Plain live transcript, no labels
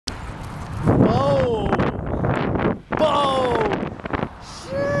Boom! Boom!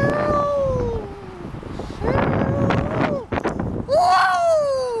 Shoo! Shoo!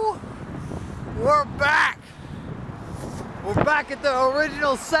 Whoa! We're back! We're back at the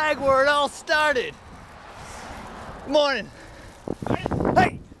original sag where it all started. Good morning.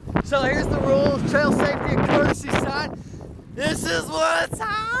 Hey! So here's the rules, trail safety and courtesy sign. This is what's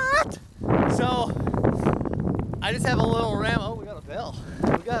hot! So, I just have a little ram. Oh, we got a bell.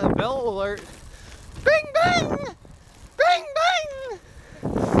 We got a bell alert. Bing, bang! Bing, bang!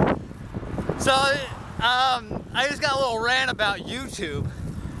 So, I just got a little rant about YouTube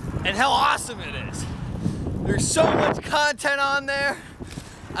and how awesome it is. There's so much content on there.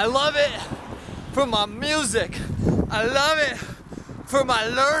 I love it for my music. I love it for my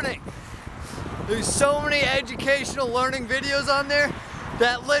learning. There's so many educational learning videos on there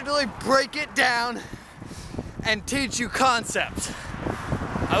that literally break it down and teach you concepts.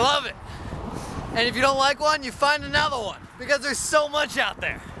 I love it. And if you don't like one, you find another one because there's so much out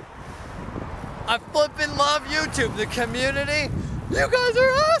there. I flippin' love YouTube, the community. You guys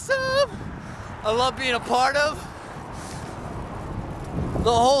are awesome. I love being a part of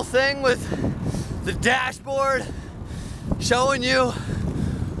the whole thing with the dashboard showing you,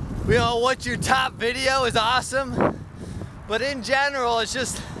 what your top video is awesome. But in general, it's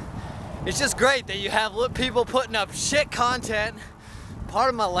just great that you have people putting up shit content,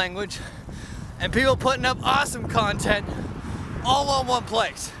 pardon my language, and people putting up awesome content all on one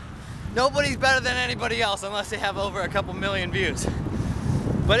place. Nobody's better than anybody else unless they have over a couple million views.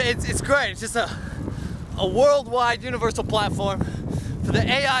 But it's great. It's just a worldwide universal platform for the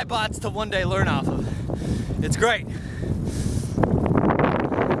AI bots to one day learn off of. It's great.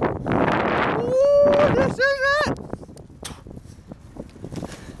 Ooh, this is it!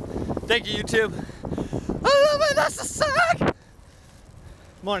 Thank you, YouTube. I love it, that's the sag!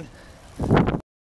 Morning.